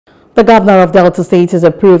The Governor of Delta State has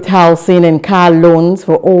approved housing and car loans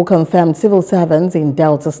for all confirmed civil servants in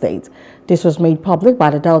Delta State. This was made public by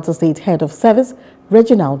the Delta State Head of Service,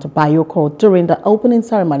 Reginald Bayoko, during the opening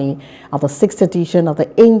ceremony of the 6th edition of the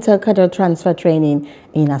Inter-Cadre Transfer Training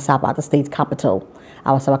in Asaba, the state capital.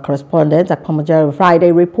 Our Asaba correspondent, Akpamajari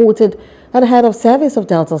Friday, reported that the Head of Service of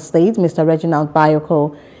Delta State, Mr. Reginald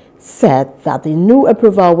Bayoko, said that the new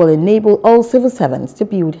approval will enable all civil servants to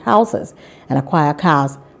build houses and acquire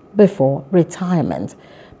cars before retirement.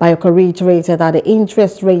 Bayoko reiterated that the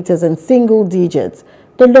interest rate is in single digits.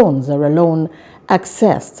 The loans are a loan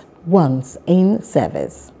accessed once in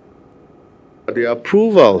service. The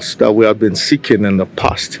approvals that we have been seeking in the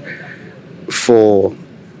past for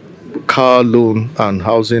car loan and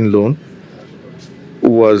housing loan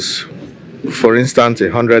was, for instance,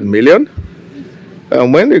 100 million.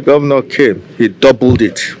 And when the governor came, he doubled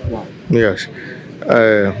it. Wow. Yes.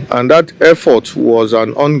 And that effort was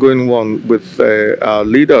an ongoing one with our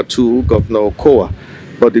leader too, Governor Okowa.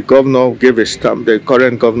 But the governor gave a stamp, the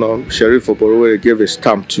current governor, Sheriff Oborowe, gave a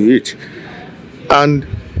stamp to it. And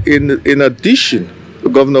in addition,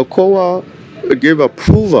 Governor Okowa gave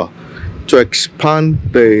approval to expand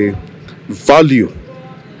the value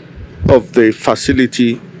of the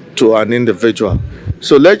facility to an individual.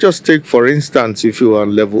 So let's just take, for instance, if you are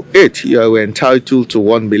on level 8, you are entitled to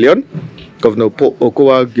 1 million. Governor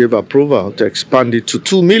Okowa gave approval to expand it to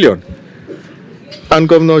 2 million. And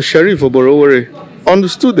Governor Sheriff Oborowe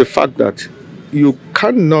understood the fact that you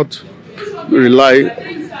cannot rely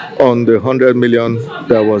on the 100 million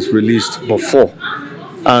that was released before.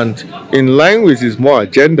 And in line with his more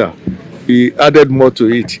agenda, he added more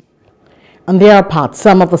to it. On their part,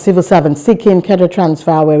 some of the civil servants seeking cadre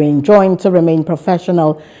transfer were enjoined to remain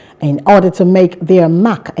professional in order to make their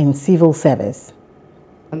mark in civil service.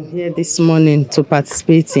 I'm here this morning to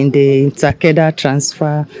participate in the inter-cadre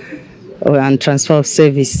transfer and transfer of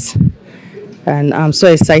service. And I'm so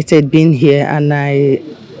excited being here, and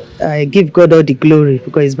I give God all the glory,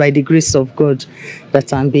 because it's by the grace of God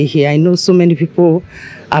that I'm here. I know so many people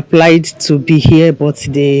applied to be here, but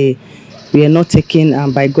we are not taken,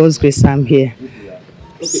 and by God's grace I'm here.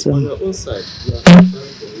 Okay, so on your own side,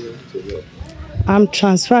 I'm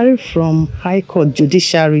transferring from High Court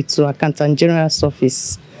Judiciary to Accountant General's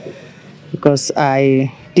office, because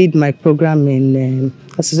I did my program in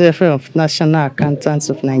Association of National Accountants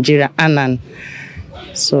of Nigeria, ANAN.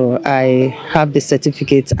 So I have the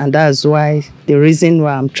certificate, and that's why the reason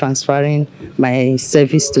why I'm transferring my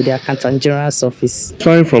service to the Accountant General's office.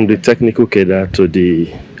 Transferring from the technical cadre to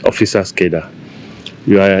the officer's cadre.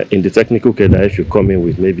 You are in the technical cadre if you come in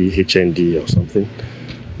with maybe HND or something,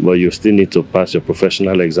 but you still need to pass your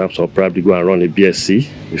professional exams or probably go and run a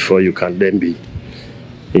BSc before you can then be,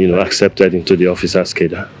 accepted into the officer's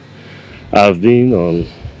cadre. I've been on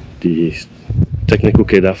the technical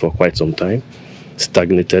cadre for quite some time,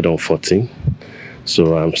 stagnated on 14,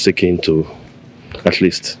 so I'm seeking to at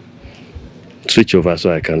least switch over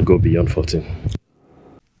so I can go beyond 14.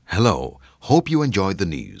 Hello, hope you enjoyed the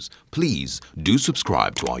news. Please do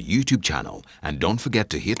subscribe to our YouTube channel and don't forget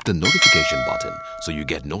to hit the notification button so you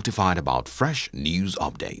get notified about fresh news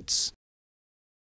updates.